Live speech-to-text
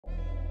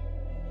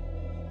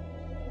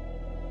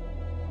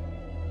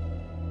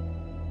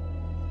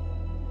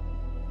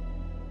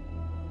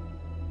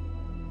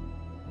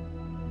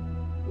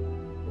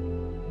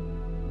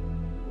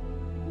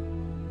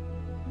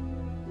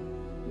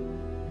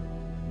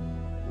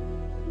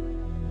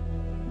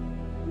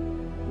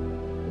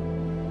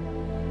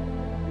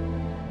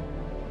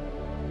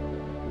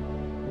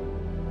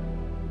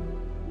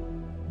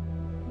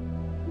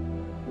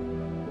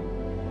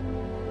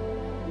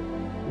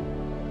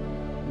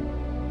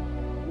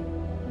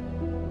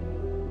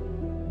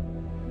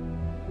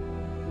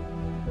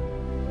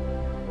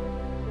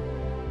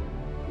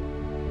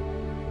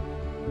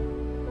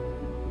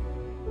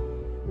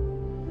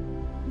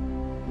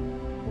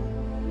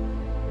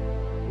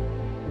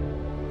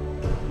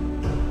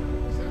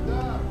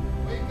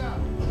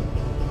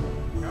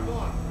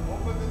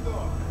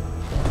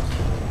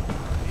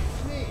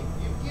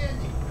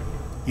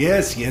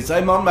Yes,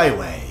 I'm on my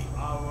way.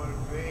 Our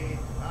great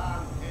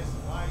man is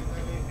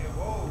finally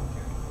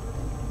awoken.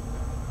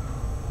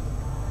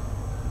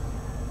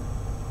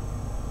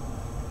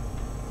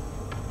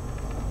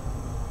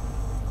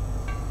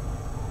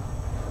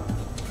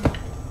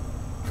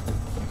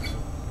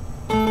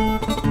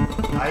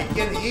 I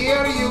can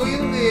hear you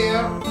in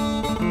there.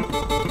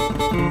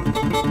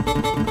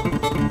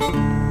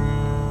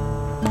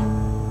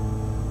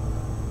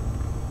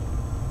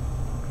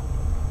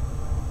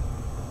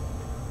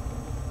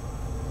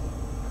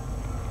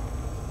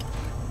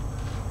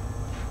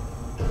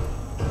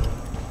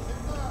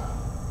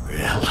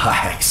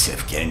 Relax,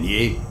 can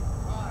ye?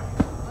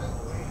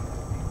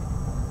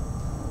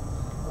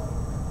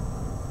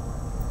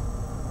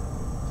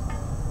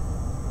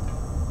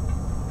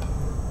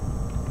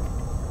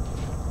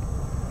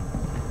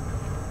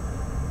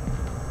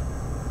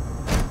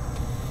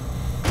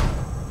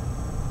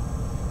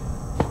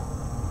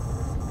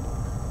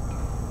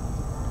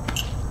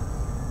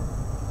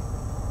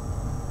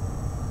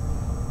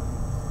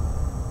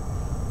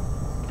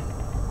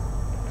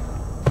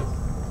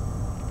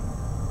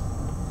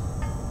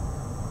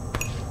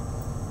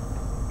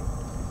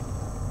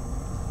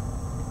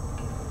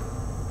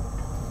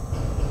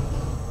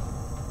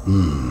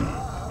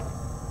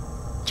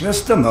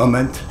 Just a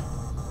moment.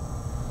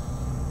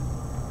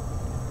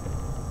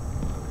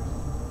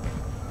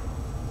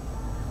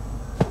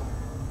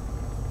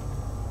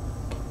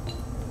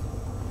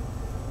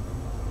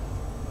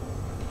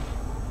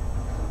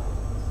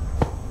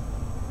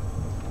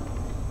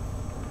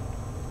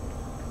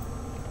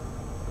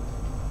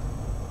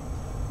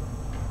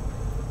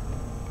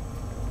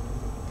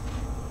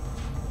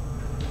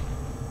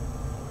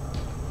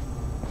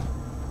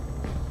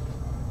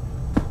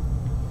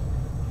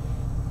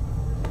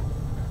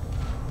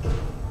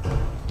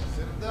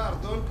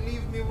 Don't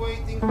leave me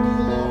waiting too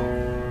long.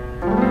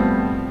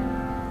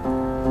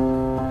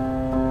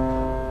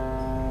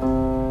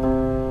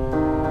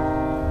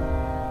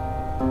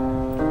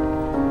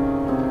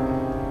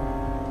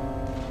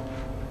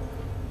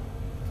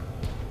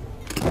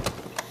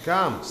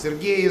 Come,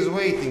 Sergei is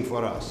waiting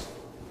for us.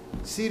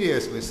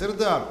 Seriously,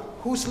 Serdar,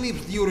 who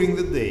sleeps during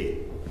the day?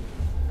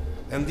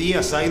 And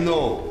yes, I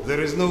know,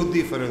 there is no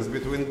difference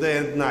between day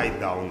and night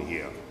down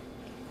here.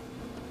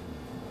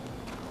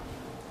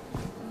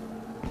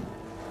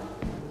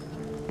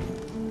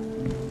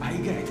 I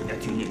get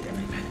that you need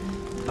everything,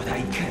 but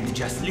I can't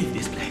just leave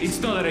this place. It's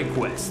not a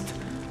request.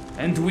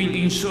 And we'll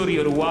ensure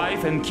your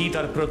wife and kid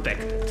are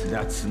protected.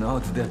 That's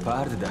not the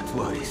part that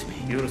worries me.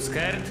 You're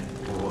scared?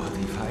 What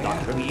if I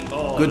am? We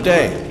all Good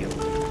day.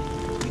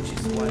 Which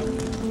is why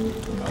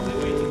I'll be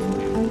waiting for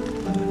you.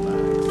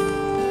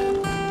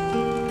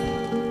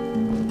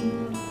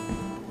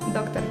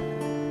 Doctor.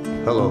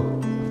 Hello.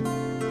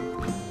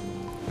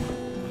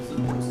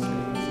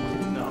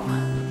 No.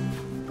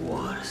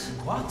 Wars.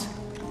 What?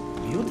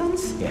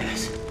 Mutants?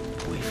 Yes.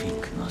 We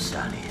think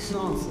Nosalis.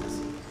 Nonsense.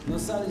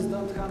 Nosalis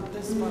don't hunt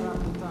this far up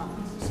the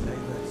town.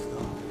 Slavers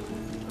don't.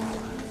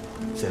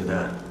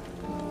 Serdar.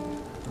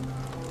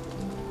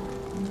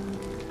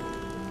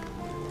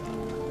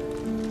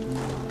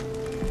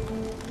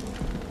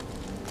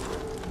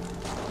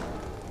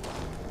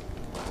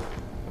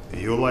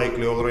 You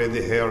likely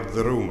already heard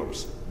the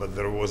rumors, but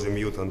there was a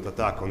mutant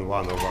attack on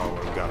one of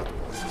our guard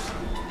posts.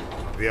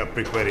 We are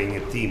preparing a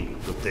team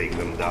to take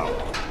them down.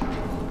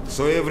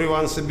 So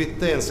everyone's a bit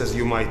tense, as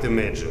you might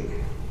imagine.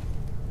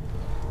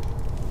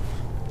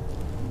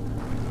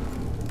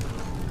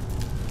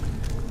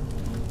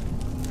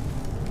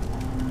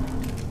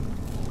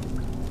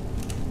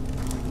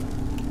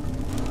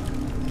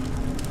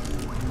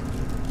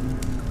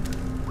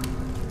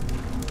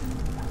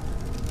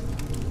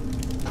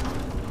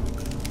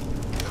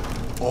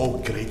 Oh,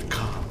 great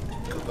Khan.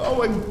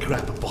 Go and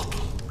grab a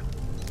bottle.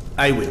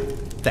 I will.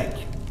 Thank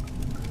you.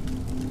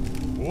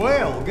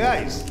 Well,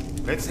 guys,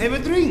 let's have a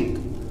drink.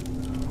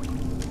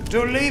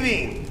 To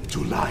living.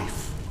 To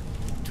life.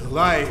 To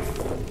life.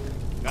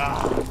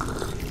 Ah,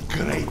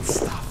 great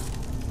stuff.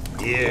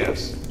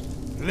 Yes.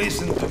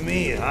 Listen to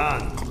me,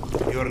 Han.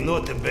 You're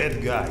not a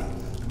bad guy,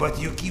 but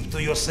you keep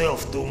to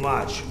yourself too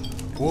much.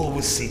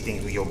 Always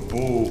sitting with your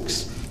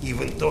books,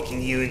 even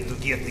talking you into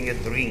getting a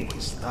drink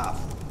and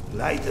stuff.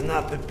 Lighten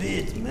up a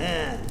bit,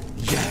 man.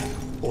 Yeah,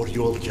 or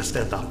you'll just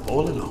end up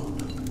all alone.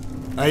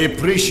 I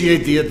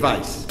appreciate the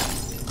advice.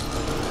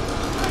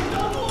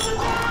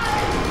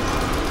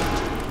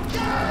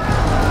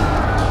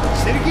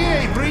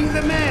 Sergei, bring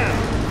the man!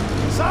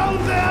 Sound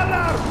the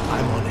alarm!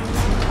 I'm on it.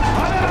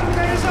 Alarm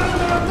is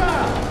under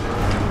attack!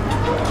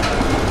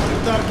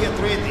 Serdar, get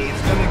ready,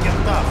 it's gonna get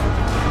tough.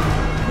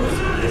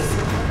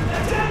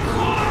 Attack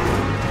hard!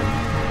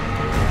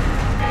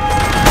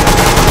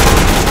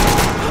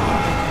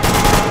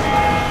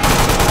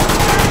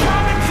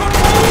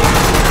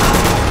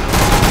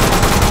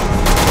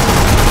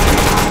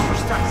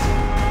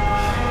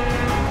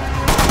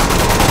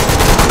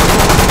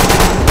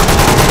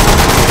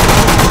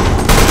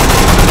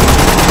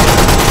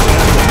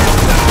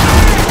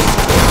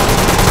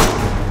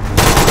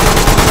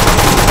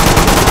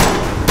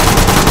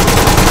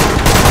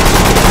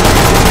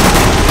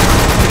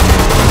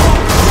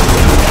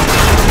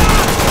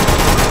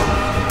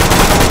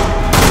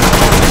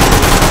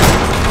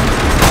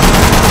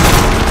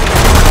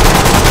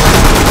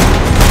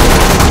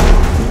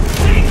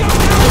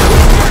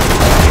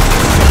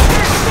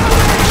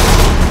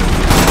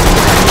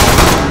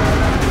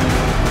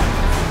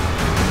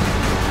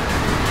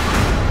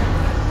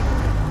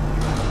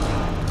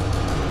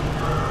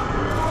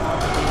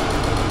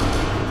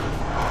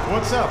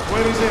 What's up?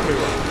 Where is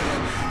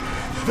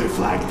everyone? They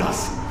flagged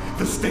us.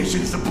 The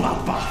station's a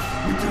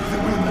bloodbath. We took the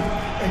women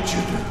and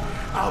children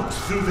out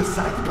through the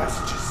side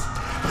passages.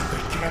 But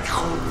they can't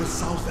hold the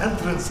south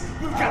entrance.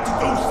 We've got to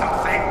do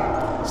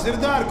something.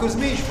 Serdar,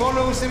 Kuzmich,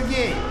 follow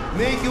Sergei.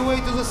 Make your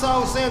way to the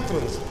south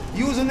entrance.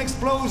 Use an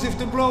explosive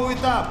to blow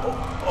it up.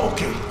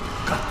 Okay,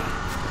 got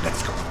that.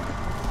 Let's go.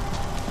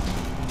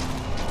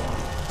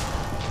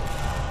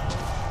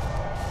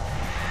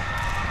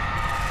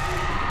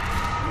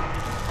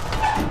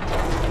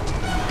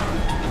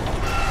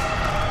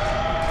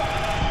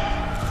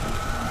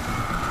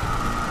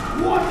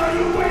 What are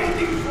you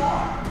waiting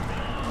for?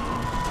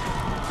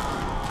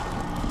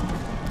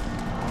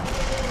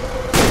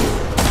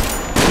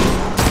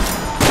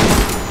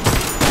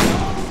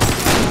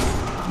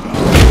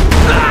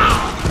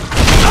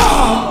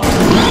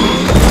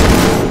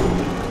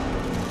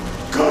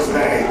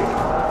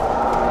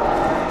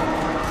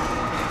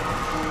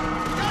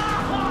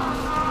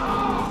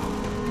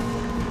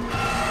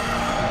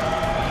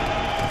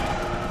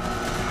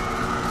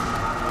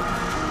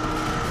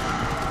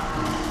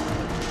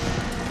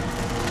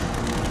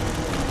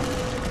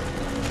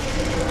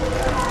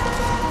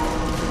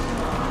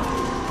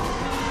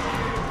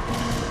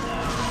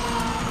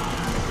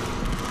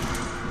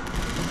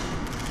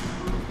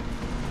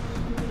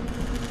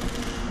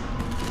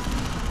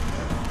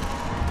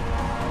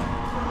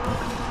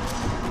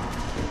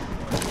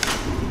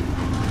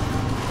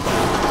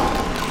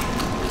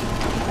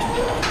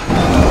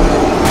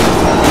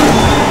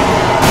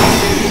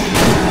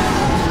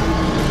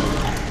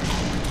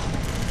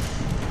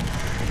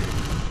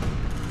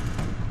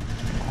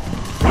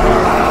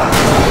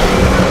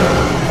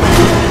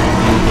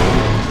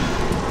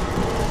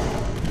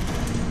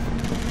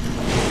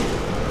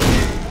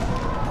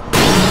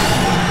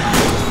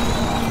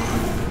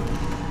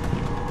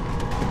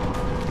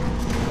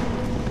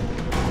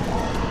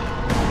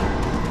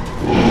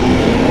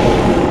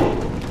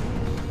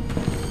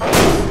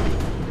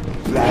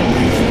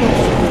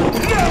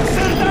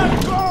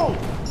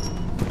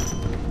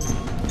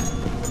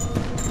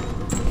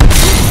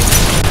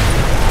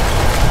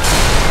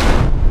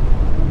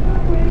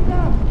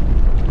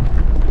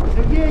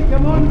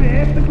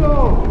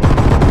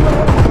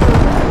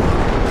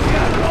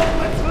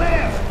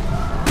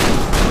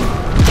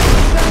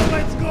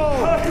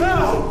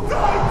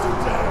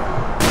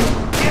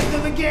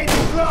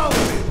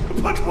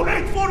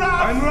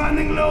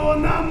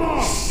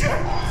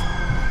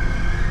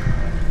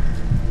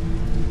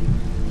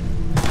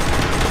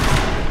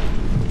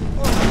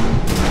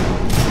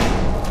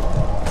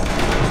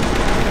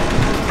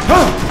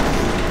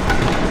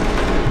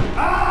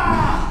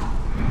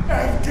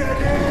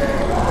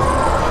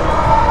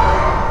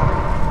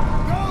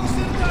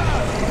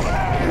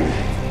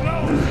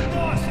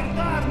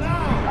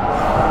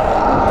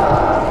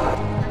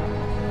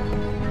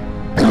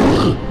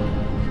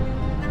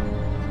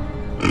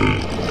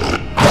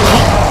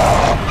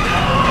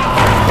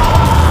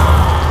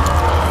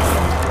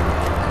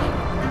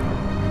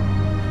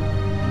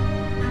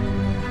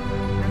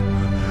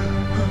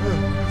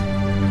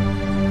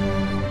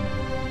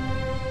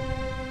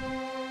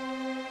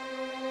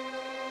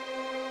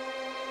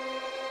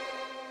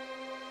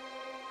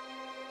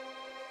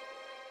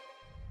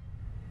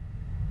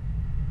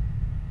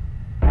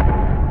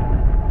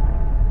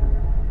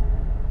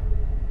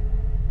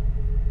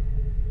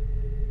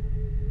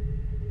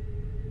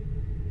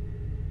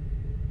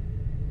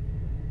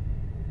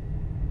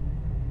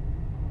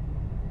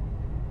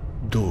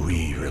 Do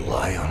we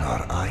rely on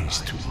our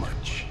eyes too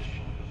much?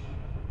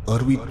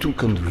 Are we too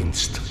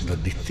convinced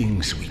that the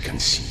things we can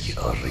see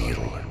are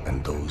real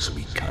and those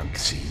we can't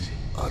see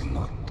are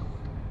not?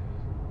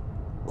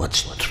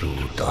 What's true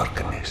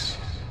darkness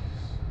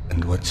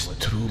and what's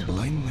true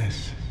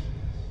blindness?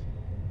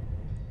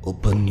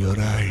 Open your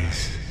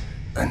eyes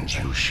and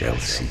you shall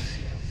see.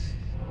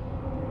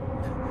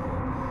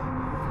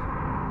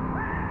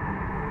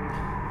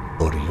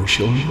 Or you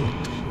shall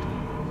not.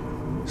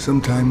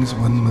 Sometimes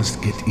one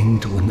must get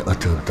into an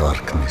utter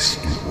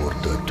darkness in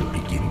order to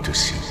begin to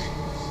see.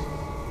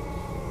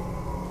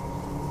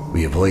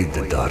 We avoid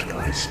the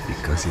darkness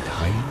because it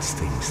hides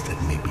things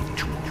that may be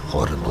too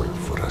horrible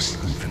for us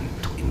even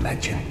to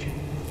imagine.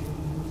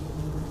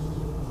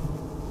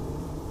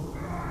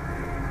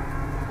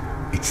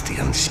 It's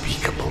the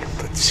unspeakable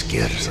that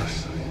scares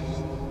us.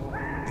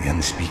 The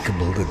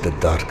unspeakable that the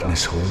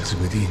darkness holds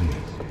within.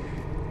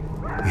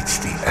 It's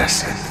the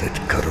acid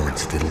that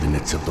corrodes the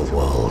limits of the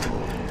world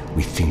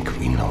we think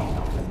we know.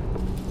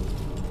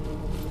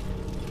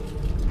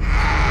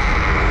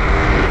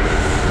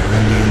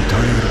 When the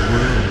entire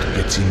world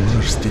gets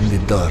immersed in the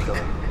dark,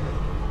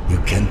 you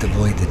can't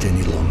avoid it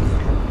any longer.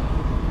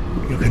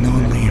 You can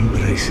only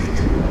embrace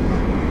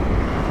it.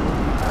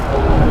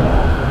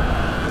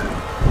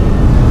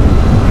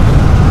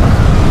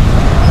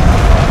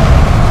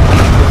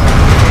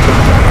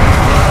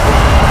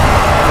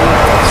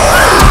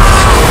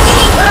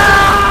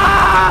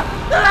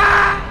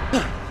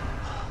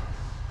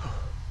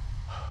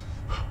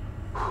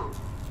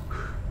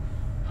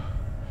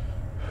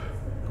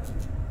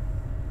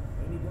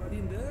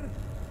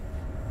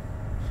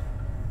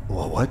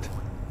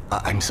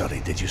 I'm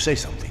sorry, did you say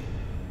something?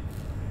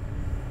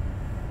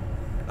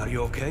 Are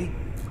you okay?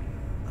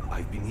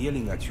 I've been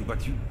yelling at you,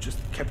 but you just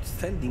kept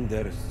standing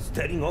there,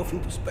 staring off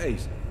into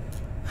space.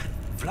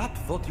 Vlad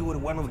thought you were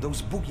one of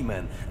those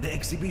boogeymen the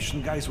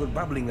exhibition guys were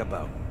babbling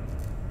about.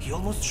 He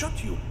almost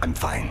shot you. I'm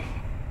fine.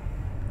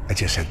 I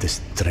just had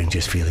this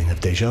strangest feeling of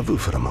déjà vu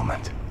for a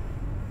moment.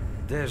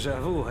 Déjà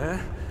vu, eh?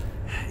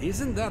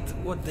 Isn't that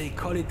what they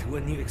call it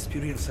when you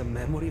experience a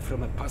memory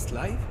from a past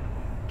life?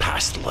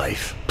 Past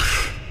life?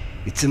 Pfft.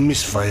 It's a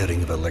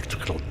misfiring of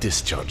electrical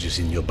discharges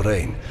in your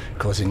brain,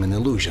 causing an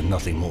illusion,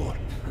 nothing more.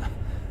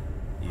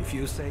 If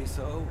you say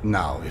so.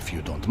 Now, if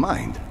you don't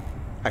mind,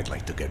 I'd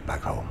like to get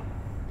back home.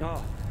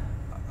 Oh,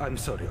 I'm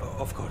sorry,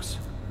 of course.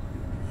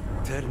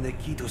 Turn the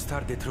key to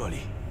start the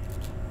trolley.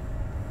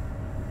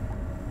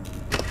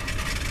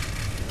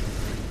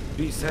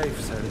 Be safe,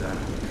 Serdar.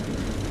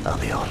 I'll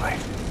be all right.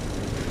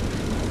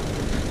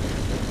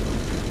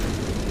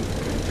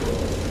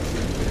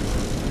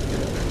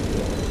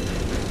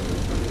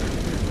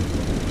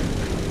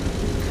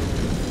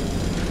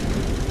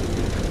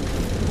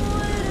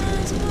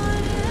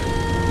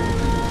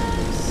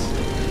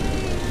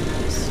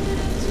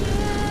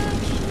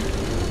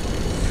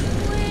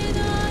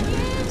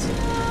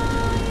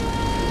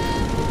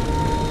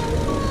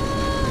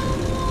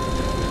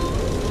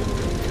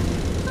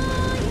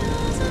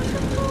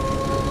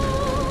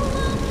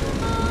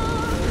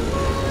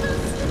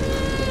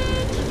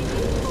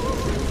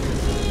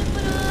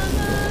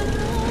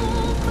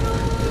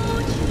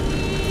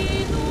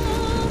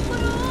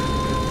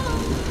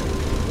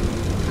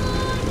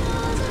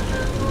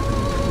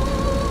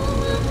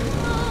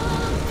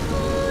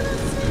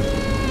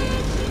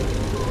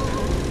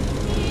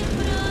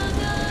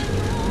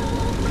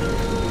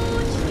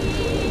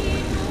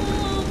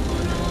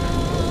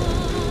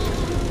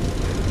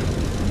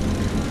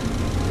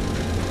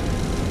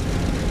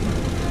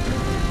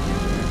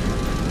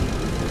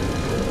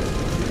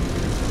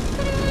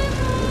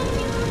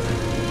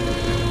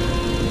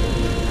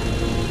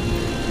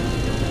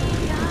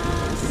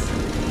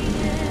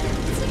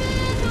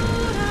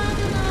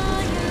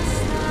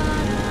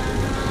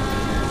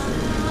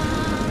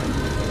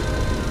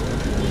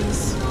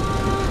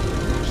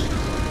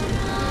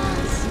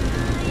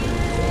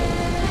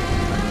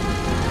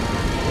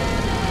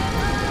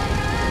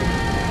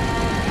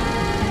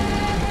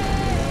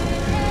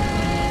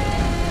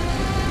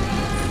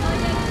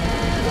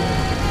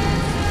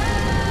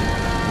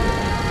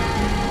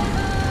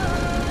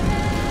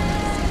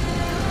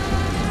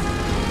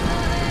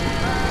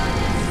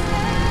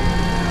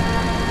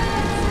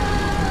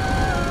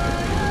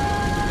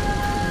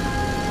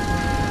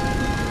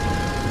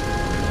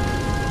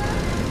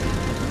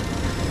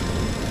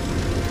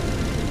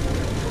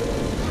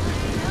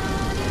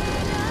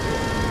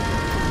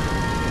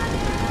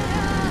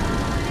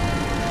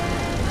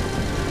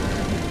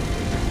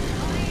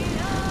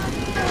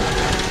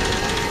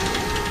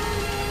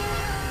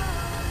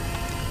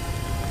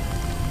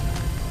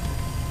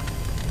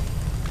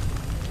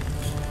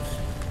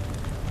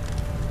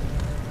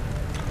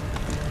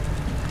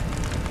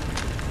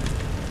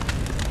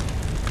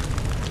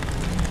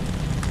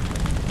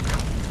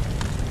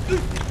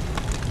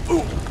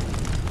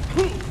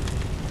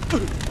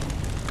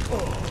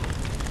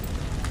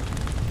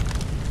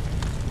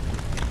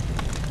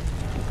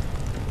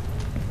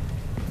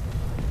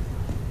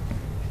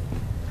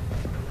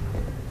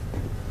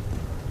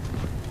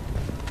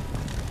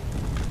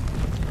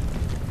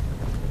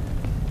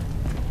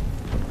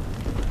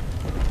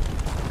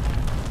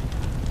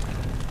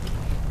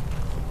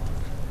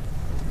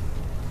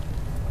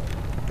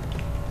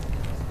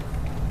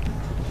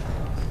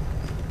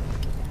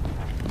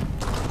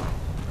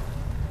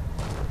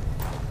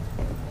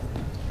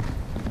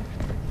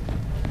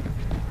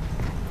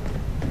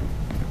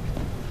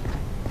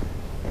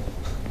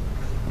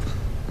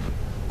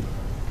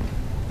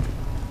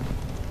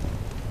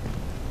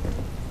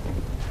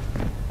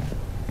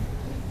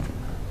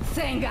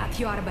 Thank God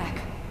you are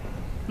back.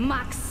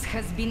 Max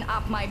has been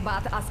up my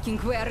butt asking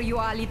where you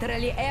are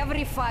literally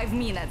every 5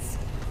 minutes.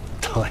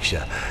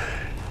 Tasha,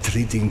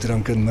 treating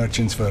drunken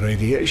merchants for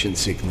radiation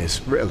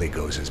sickness rarely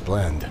goes as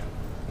planned.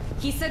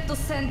 He said to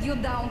send you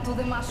down to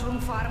the mushroom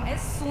farm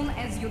as soon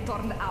as you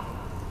turned up.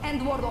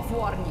 And word of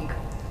warning,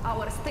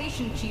 our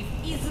station chief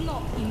is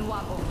not in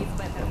one of his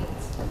better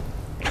moods.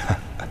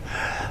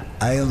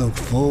 I look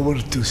forward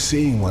to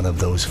seeing one of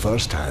those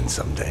firsthand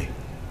someday.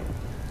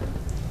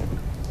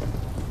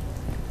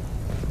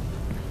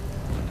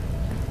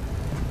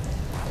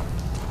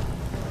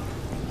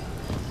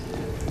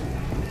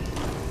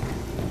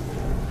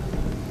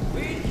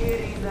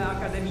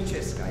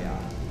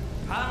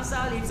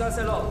 Hansa leaves us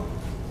alone.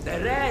 The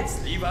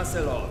Reds leave us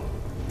alone.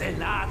 The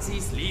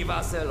Nazis leave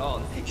us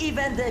alone.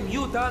 Even the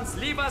mutants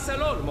leave us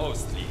alone,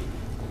 mostly.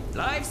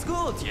 Life's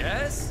good,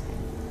 yes?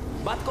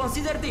 But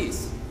consider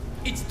this.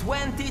 It's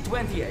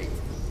 2028.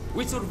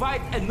 We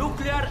survived a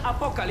nuclear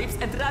apocalypse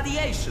and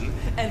radiation,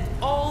 and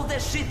all the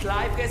shit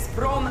life has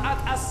thrown at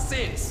us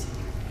since.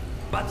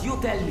 But you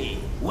tell me,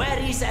 where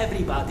is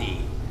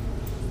everybody?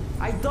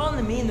 I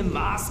don't mean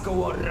Moscow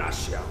or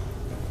Russia.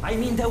 I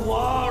mean the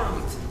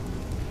world.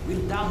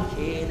 We're down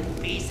here,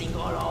 pacing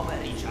all over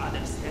each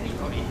other's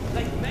territory,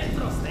 like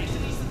metro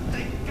stations,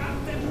 they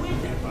got them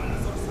winter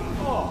palace or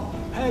something. Oh,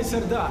 hey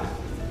Serdar.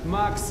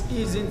 Max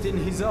isn't in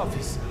his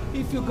office.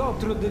 If you go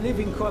through the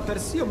living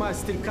quarters, you might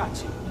still catch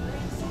him.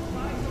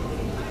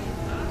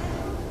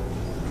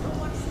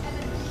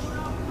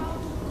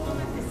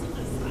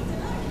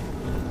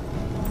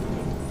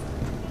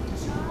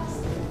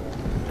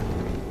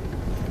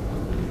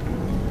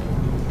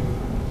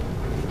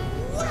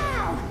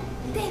 Wow!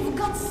 They've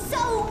got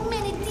so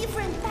many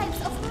different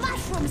types of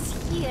mushrooms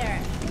here.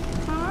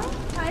 Huh?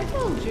 I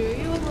told you,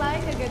 you would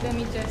like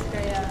Academy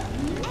Cheskaya.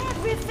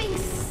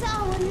 Everything's so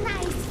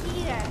nice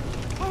here.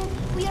 And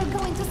we are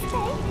going to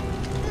stay?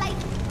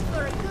 Like,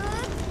 for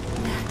good?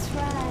 That's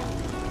right.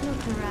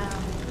 Look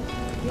around.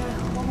 You're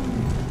home.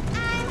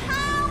 I'm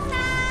home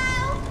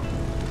now!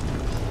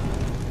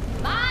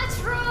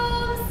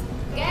 Mushrooms!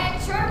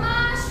 Get your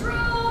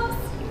mushrooms!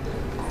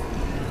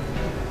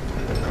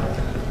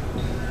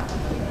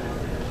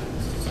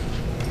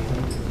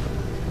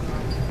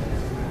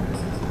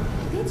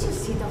 Did you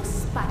see those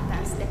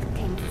Spartans that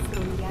came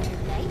through the other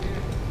day?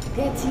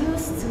 Get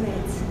used to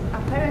it.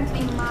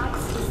 Apparently Max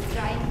is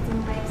trying to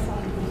make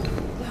something.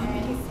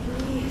 Dominic,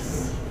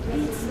 please.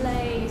 It's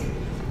late.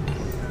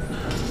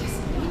 Just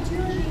eat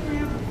your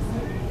dinner.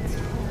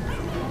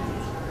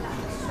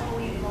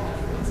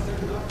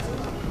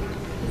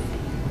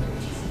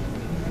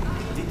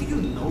 Did you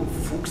know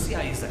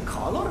fuchsia is a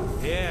color?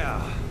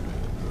 Yeah,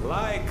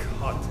 like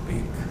hot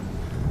pink.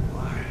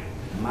 Why?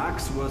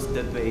 Max was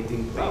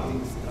debating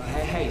paintings.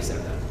 Hey,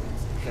 Serdar.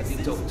 Have you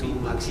talked to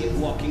Max yet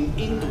walking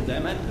into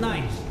them at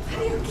night?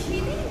 Are you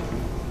kidding?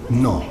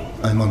 No,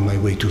 I'm on my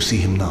way to see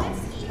him now.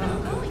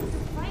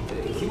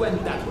 He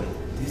went that way.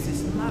 This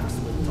is Max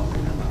we're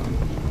talking about.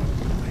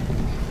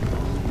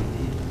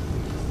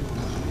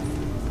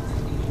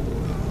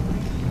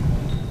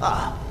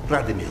 Ah,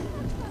 Vladimir.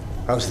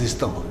 How's the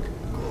stomach?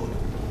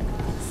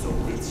 So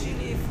did she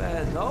leave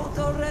a note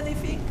or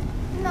anything?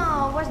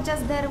 No, was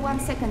just there 1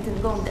 second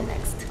and gone the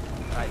next.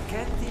 I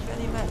can't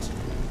even imagine.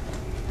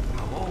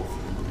 How old?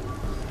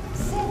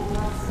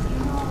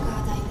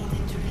 God, I need a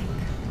drink.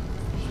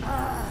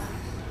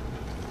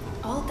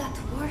 All that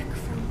work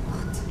for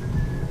what?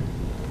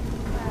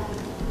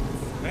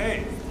 Hey!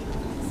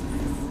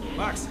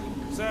 Max,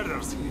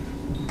 Serdar's here.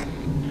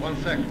 1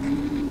 sec.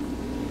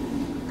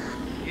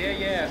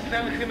 Yeah,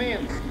 send him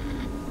in.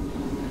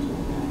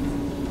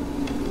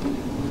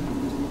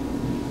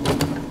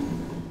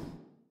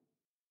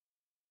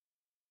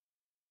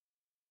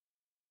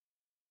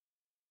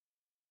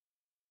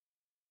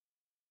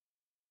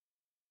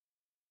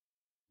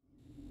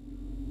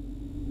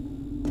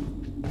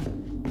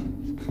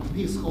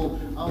 This hole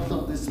out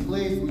of this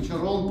place with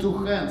your own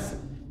 2 hands.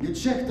 You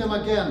check them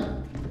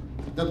again.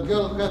 That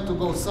girl had to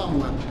go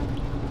somewhere.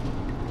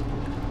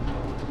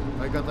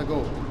 I gotta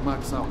go.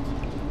 Max out.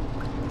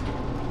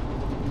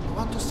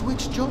 Want to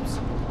switch jobs?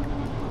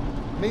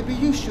 Maybe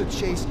you should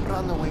chase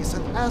runaways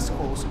and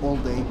assholes all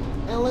day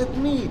and let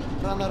me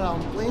run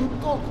around playing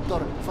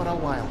doctor for a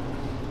while.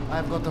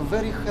 I've got a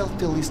very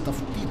healthy list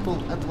of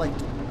people I'd like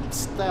to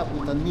stab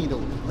with a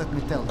needle, let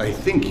me tell you. I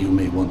think you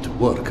may want to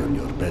work on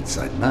your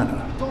bedside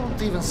manner.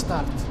 Don't even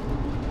start.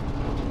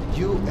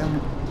 You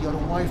and your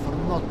wife are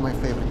not my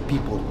favorite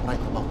people right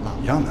about now.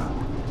 Yana,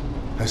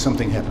 has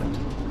something happened?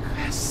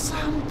 Has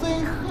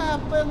something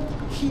happened?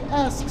 He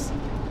asks.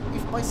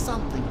 If by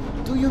something,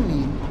 do you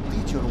mean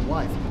did your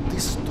wife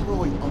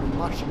destroy our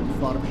mushroom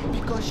farm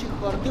because she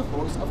heard the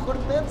voice of her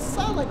dead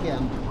son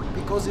again?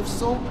 Because if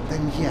so,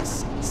 then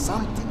yes,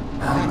 something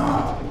happened.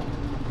 No.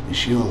 Is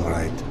she all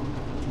right?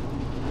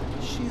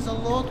 She's a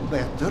lot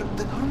better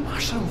than her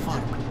mushroom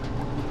farm.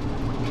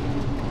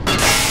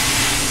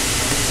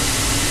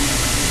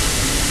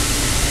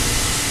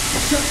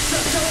 Shut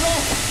it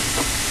off!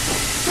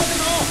 Shut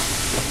it off!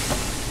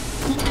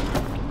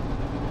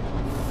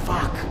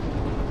 Fuck.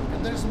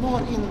 And there's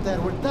more in there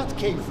where that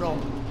came from.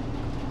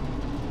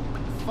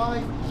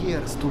 5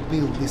 years to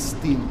build this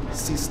steam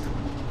system.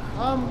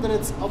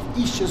 Hundreds of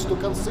issues to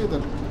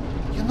consider.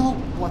 You know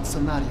what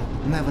scenario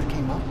never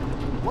came up?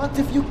 What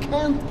if you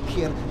can't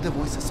hear the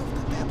voices of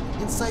the dead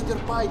inside your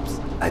pipes?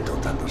 I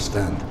don't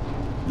understand.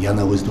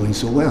 Yana was doing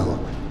so well.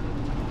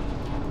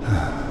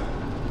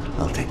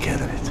 I'll take care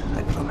of it,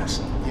 I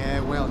promise. Yeah,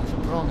 well,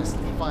 you've promised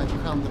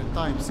 500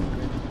 times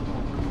already.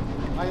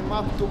 I'm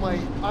up to my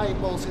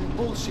eyeballs in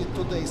bullshit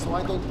today, so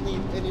I don't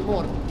need any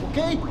more,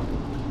 okay?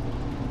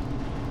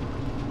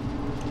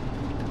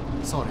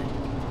 Sorry.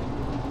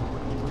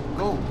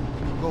 Go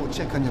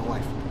check on your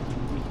wife.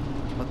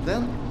 But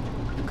then,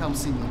 come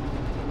see me.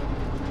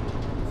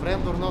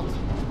 Friend or not,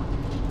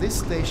 this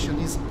station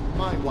is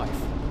my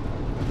wife.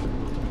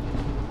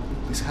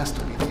 This has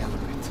to be the end of it.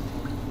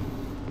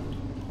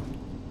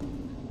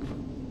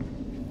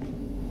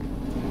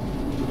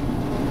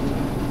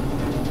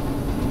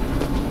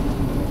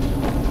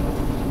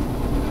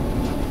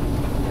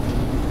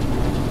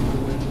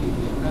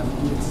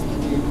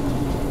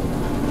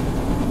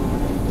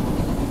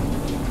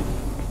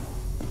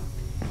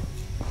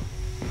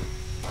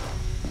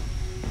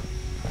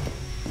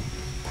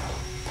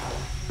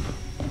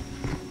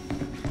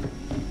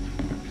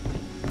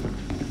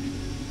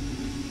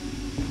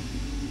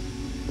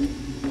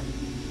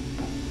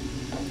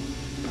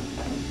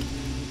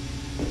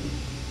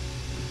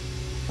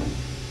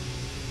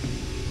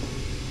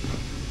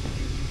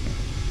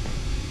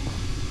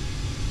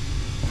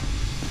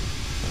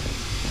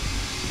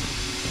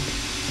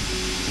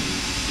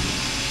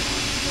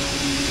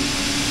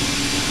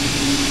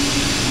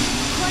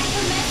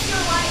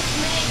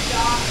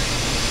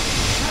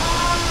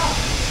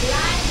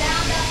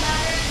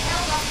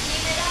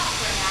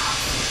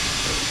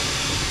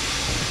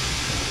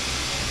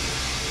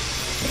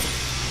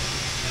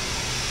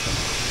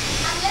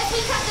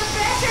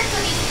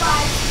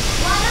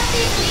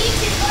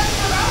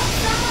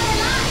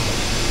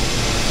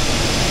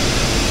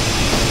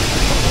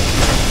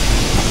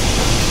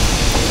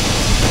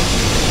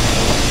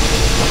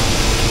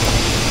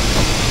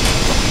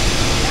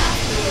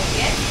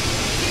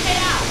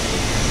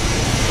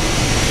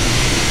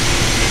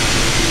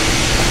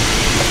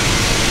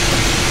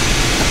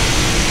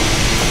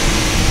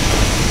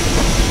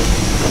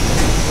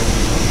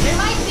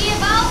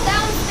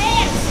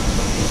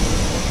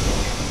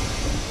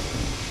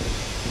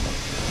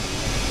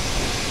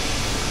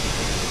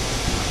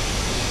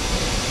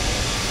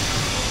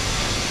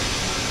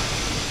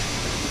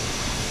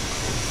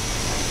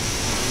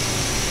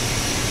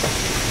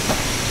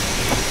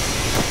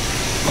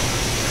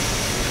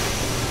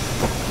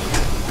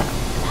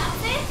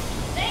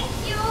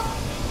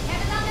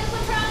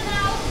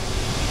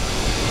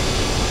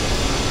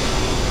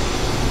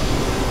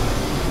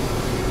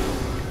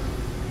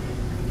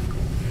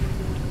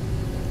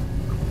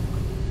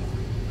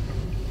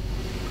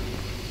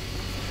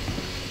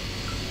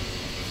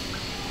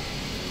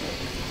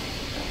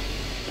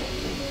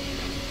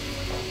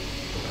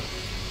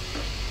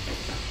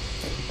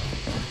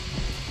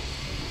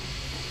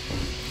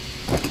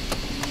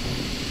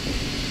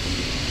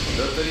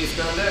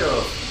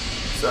 Iskanderov.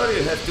 Sorry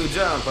you have to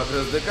jump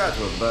across the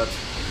catwalk, but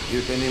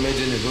you can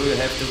imagine who you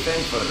have to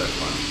thank for that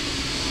one.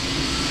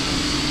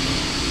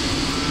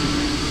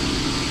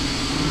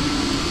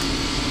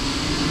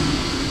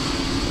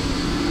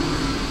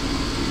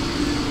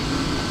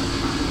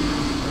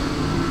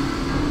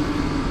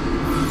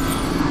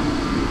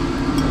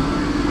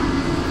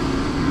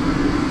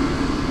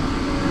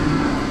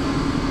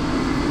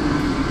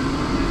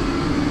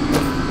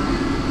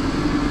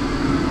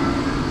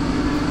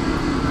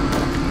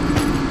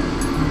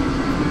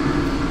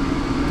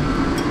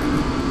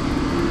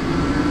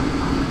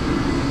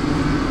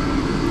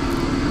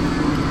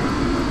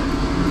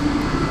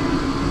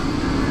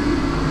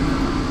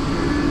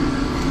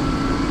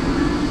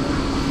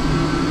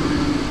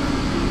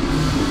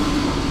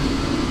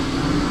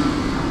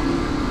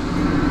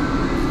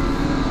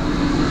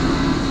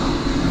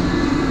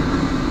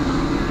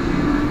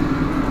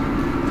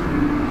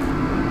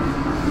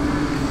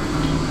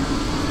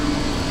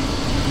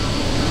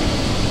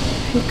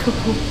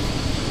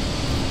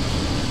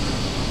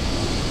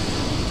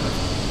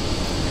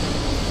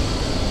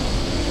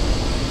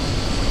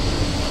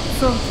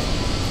 So,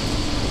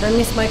 I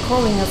missed my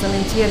calling as an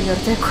interior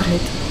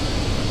decorator.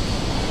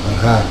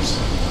 Perhaps.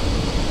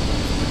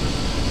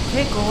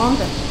 Okay, go on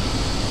then.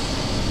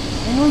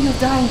 I know you're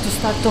dying to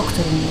start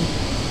doctoring me.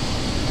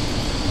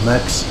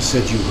 Max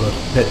said you were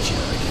Petya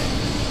again.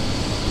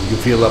 Do you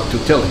feel up to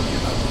telling me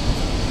about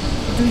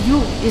it? Do you,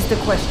 is the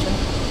question.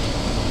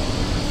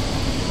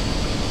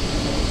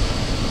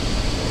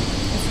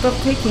 Stop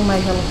taking my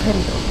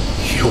haloperidol.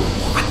 You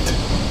what?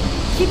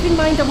 Keep in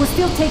mind I was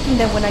still taking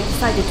them when I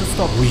decided to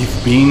stop. We've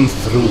been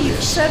through You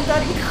this. said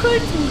that it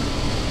hurt me.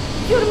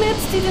 Your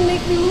meds didn't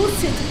make me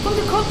lucid. On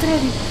the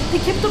contrary, they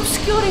kept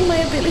obscuring my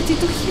ability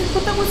to hear,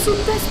 but I was so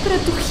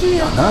desperate to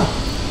hear. Anna,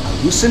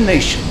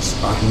 hallucinations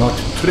are not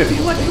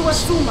trivial What you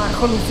things. assume are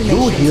hallucinations.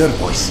 You hear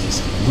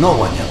voices no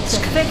one else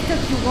The can. fact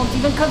that you won't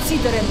even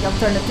consider any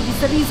alternative is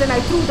the reason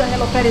I threw the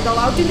haloperidol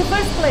out in the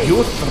first place.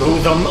 You threw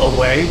them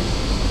away?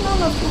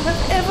 None of you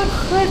have ever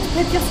heard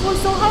Petya's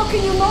voice, so how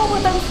can you know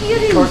what I'm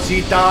hearing? Because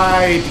he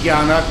died,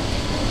 Yana.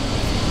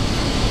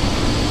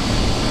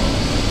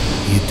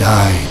 He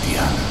died,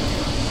 Yana.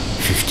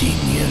 15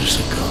 years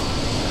ago.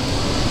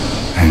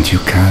 And you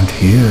can't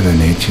hear an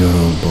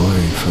 8-year-old boy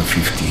for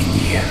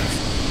 15 years.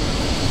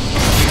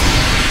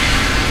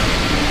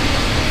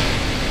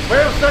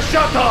 Where's the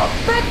shutter?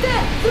 Back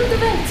there, through the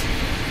vent.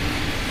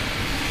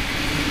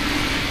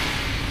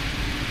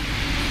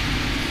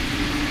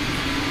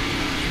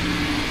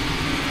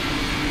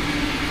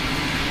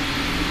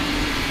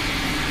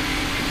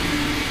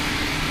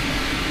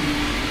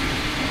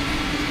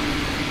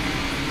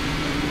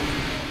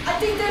 I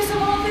think there's a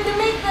valve in the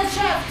maintenance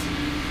shaft.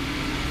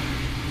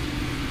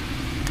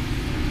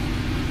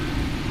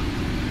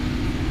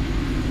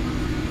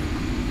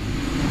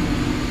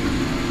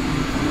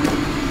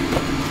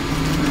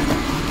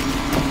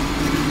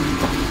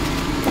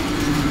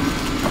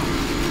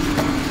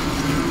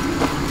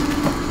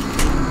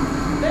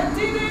 That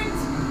did it!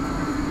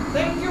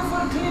 Thank you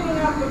for cleaning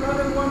up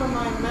another one of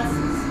my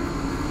messes.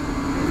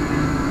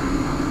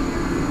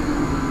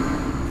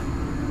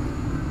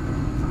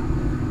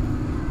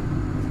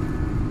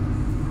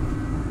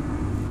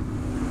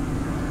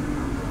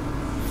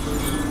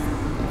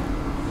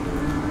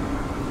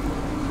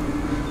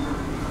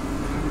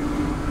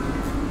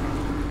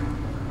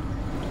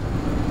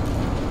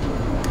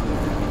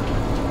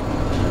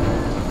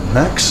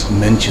 Max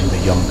mentioned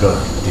the young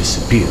girl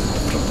disappeared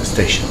from the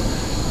station.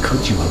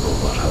 Could you have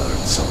overheard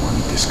someone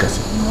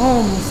discussing?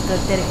 No, mister,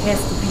 there has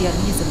to be a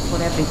reason for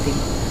everything.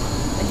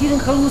 I didn't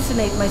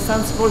hallucinate my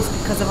son's voice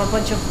because of a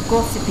bunch of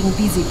gossiping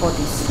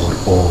busybodies. For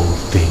all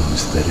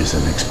things there is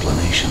an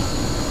explanation.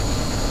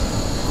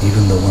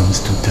 Even the ones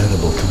too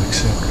terrible to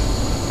accept.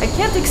 I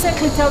can't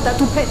exactly tell that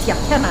to Petya,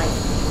 can I?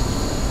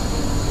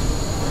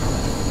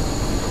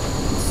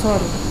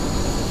 Sorry.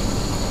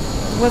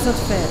 It wasn't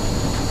fair.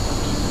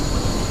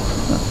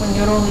 Not when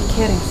you're only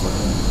caring for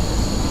me.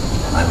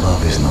 My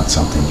love is not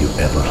something you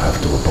ever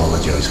have to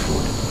apologize for.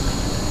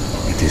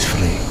 It is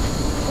free.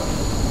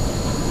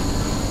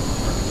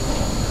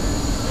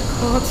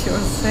 God,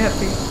 you're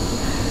sappy.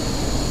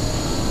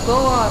 Go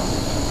on.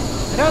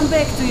 Run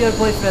back to your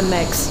boyfriend,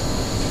 Max.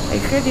 I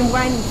heard him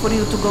whining for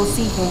you to go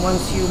see him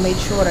once you made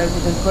sure I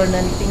wouldn't burn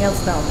anything else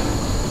down.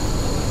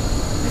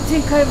 I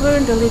think I've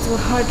earned a little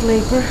hard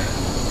labor.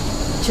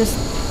 Just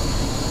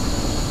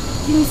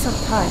give me some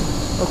time,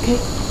 okay?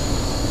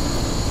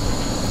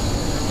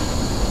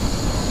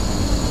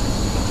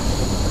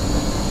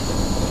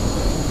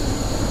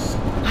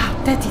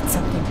 That did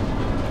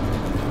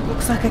something.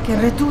 Looks like I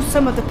can reduce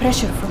some of the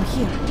pressure from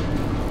here.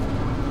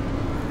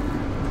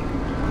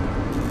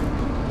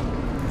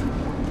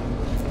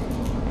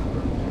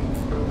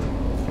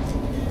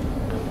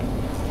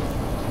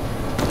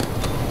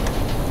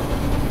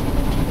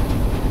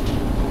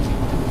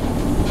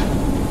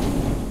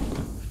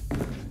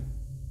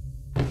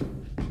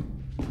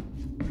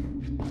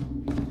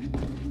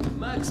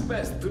 Max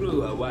passed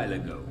through a while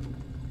ago.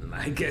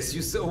 I guess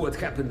you saw what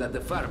happened at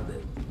the farm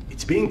then. It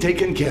It's being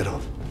taken care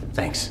of.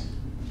 Thanks.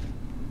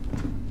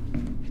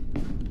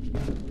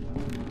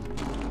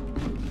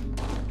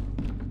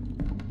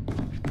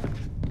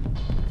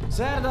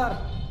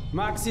 Serdar,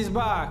 Max is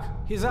back.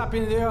 He's up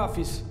in the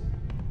office.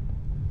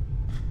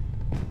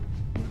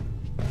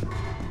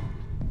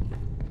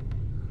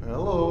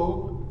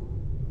 Hello.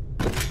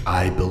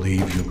 I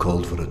believe you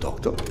called for a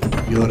doctor.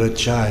 You're a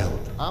child.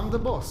 I'm the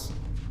boss.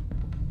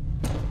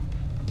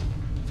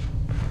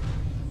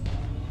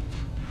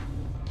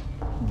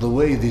 The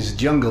way this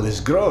jungle is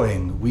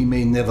growing, we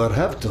may never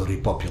have to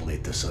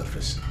repopulate the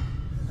surface.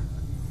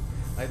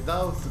 I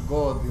doubt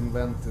God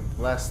invented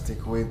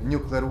plastic with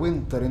nuclear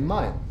winter in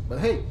mind. But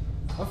hey,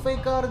 a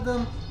fake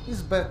garden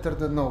is better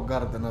than no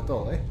garden at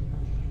all, eh?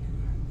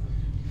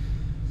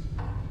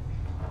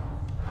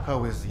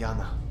 How is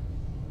Yana?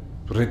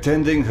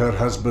 Pretending her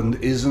husband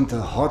isn't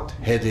a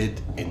hot-headed,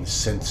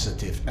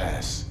 insensitive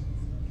ass.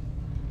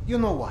 You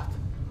know what?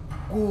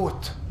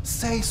 Good.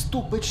 Say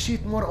stupid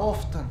shit more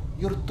often.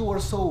 Your two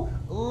are so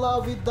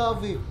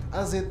lovey-dovey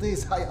as it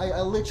is.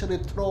 I literally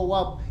throw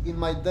up in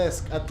my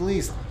desk at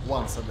least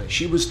once a day.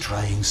 She was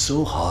trying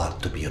so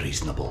hard to be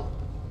reasonable.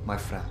 My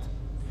friend,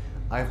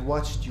 I've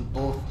watched you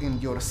both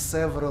endure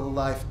several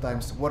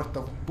lifetimes worth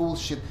of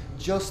bullshit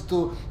just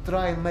to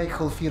try and make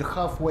her feel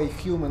halfway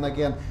human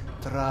again.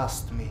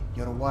 Trust me,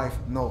 your wife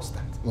knows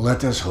that.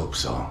 Let us hope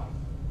so.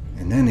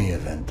 In any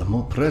event, the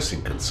more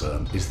pressing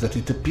concern is that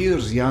it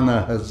appears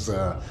Yana has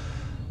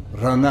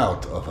run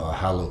out of her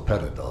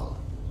haloperidol.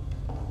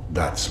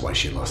 That's why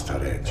she lost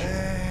her edge.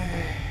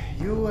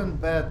 You and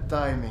bad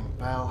timing,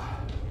 pal.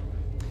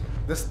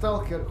 The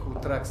stalker who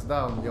tracks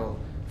down your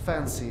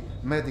fancy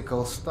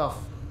medical stuff,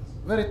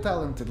 very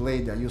talented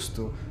lady I used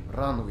to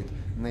run with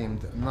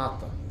named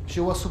Nata.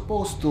 She was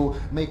supposed to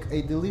make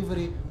a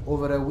delivery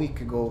over a week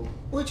ago,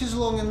 which is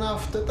long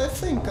enough that I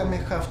think I may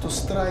have to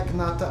strike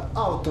Nata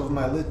out of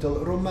my little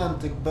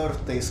romantic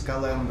birthdays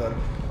calendar,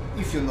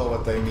 if you know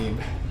what I mean.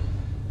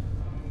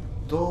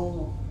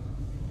 Though,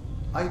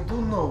 I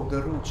do know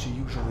the route she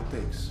usually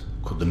takes.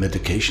 Could the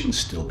medication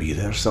still be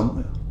there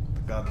somewhere?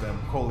 The goddamn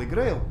Holy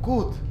Grail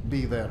could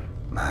be there.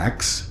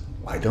 Max,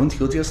 why don't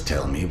you just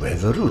tell me where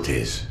the route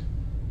is?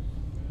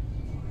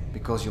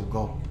 Because you'll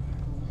go.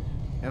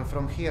 And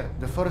from here,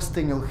 the first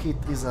thing you'll hit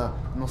is a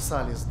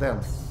Nosalis den.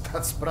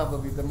 That's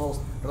probably the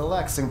most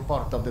relaxing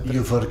part of the trip.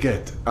 You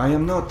forget, I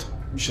am not,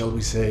 shall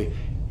we say,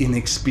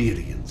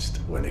 inexperienced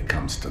when it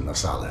comes to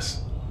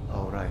Nosalis.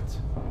 Oh, right.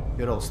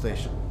 You're all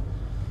station.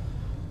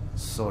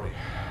 Sorry.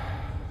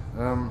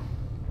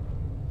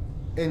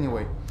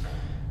 Anyway,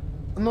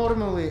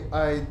 normally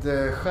I'd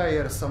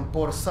hire some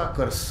poor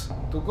suckers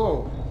to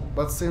go,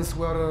 but since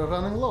we're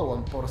running low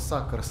on poor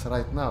suckers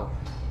right now,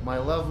 my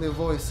lovely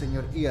voice in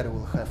your ear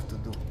will have to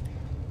do.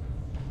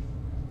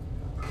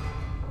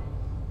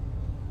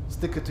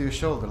 Stick it to your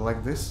shoulder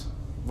like this,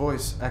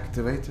 voice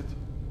activated.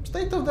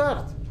 State of the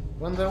art,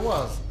 when there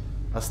was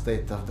a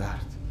state of the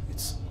art.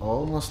 It's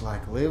almost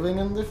like living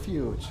in the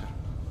future.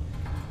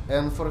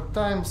 And for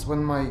times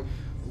when my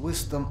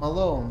wisdom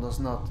alone does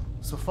not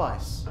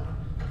suffice.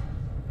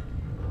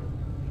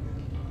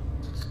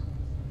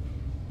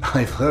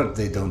 I've heard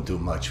they don't do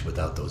much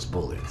without those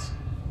bullets.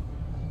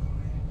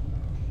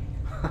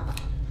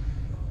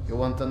 You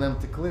want an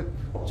empty clip,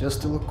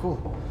 just to look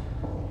cool?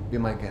 Be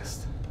my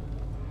guest.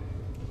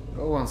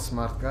 Go on,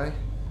 smart guy.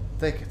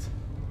 Take it.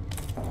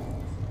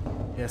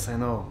 Yes, I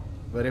know.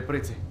 Very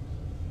pretty.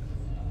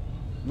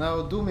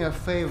 Now do me a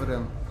favor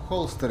and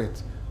holster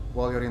it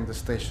while you're in the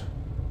station.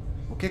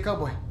 Okay,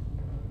 cowboy?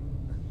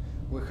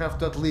 We have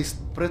to at least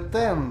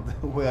pretend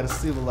we are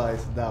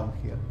civilized down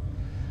here.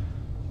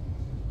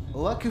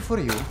 Lucky for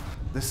you,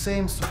 the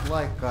same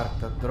supply cart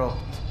that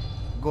dropped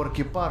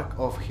Gorky Park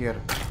off here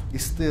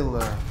is still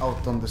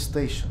out on the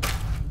station.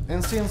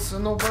 And since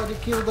nobody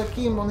killed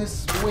Akim on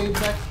his way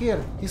back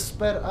here, his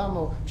spare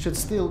ammo should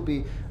still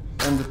be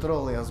in the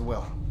trolley as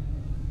well.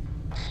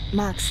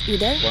 Max, you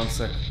there? 1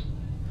 sec.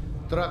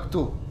 Truck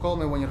 2, call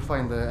me when you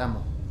find the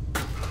ammo.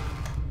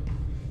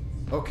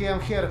 Okay,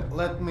 I'm here.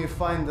 Let me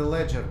find the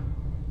ledger.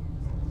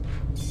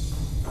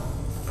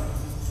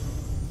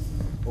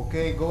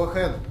 Okay, go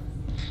ahead.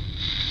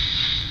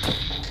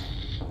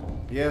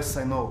 Yes,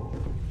 I know.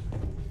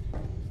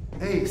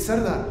 Hey,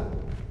 Serdar.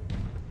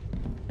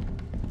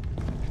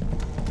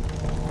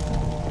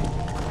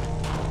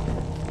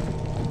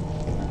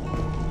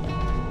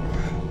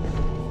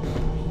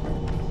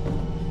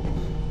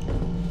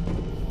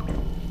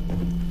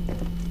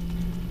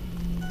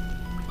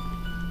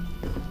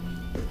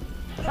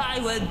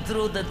 I went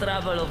through the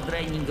trouble of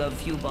draining a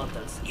few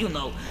bottles. You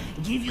know,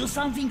 give you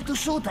something to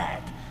shoot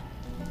at.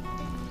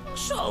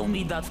 Show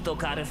me that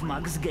Tokarev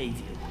Max gave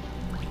you.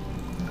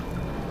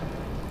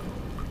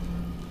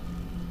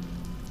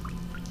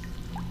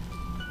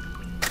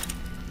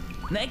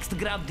 Next,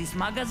 grab this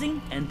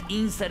magazine and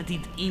insert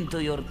it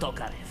into your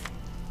Tokarev.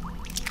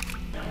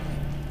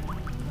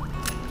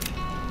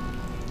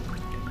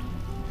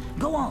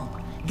 Go on,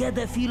 get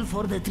a feel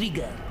for the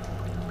trigger.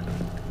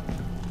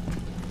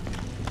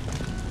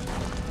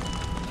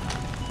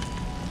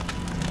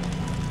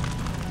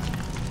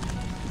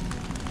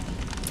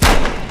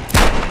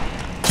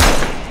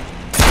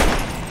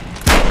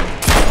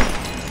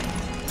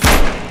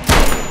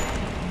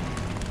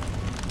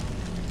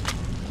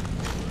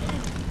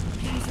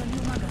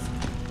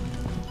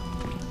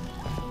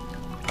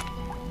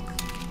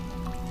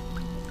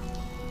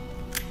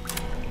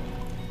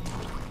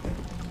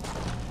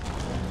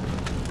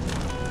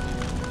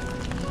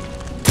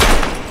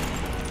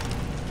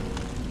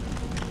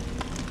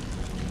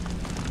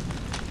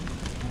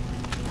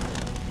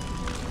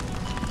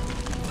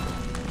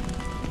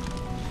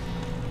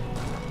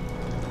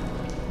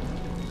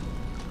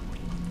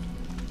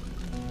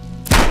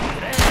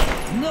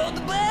 Not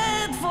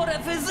bad for a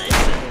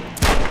physician.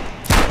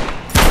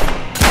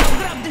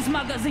 Grab this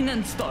magazine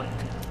and store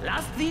it.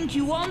 Last thing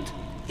you want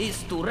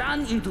is to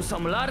run into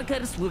some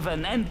lurkers with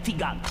an empty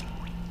gun.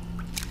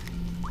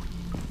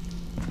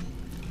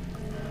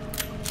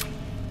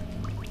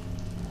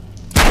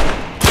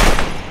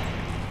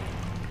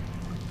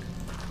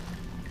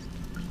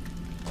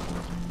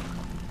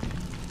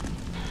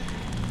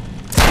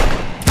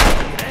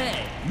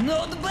 Hey,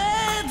 not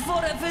bad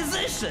for a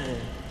physician.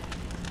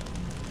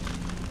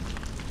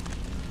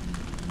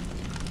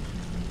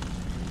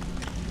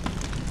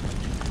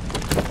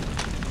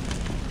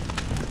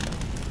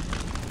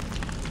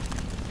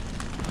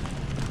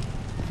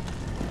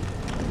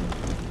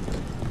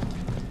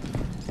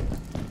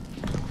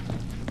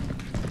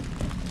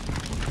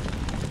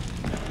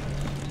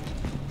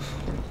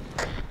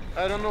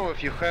 I don't know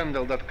if you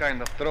handled that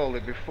kind of trolley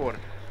before,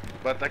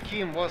 but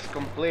Akim was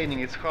complaining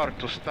it's hard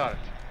to start.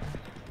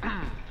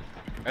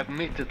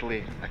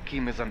 Admittedly,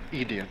 Akim is an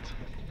idiot.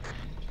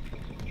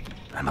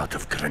 I'm out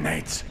of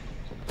grenades.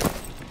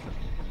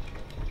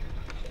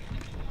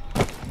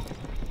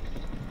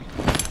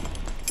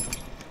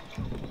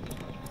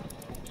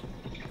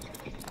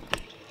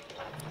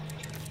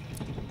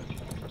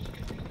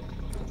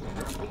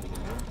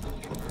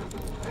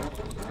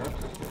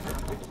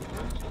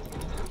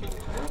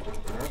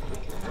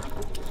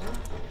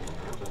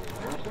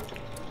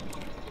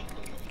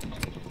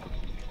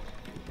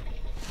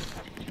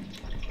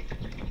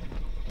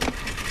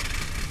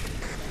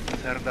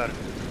 Serdar,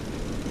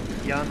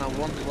 Yana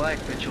won't like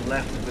that you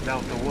left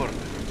without a word.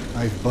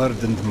 I've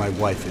burdened my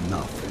wife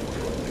enough.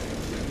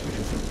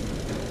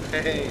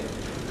 Hey,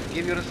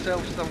 give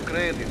yourself some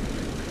credit.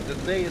 The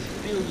day is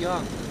still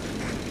young.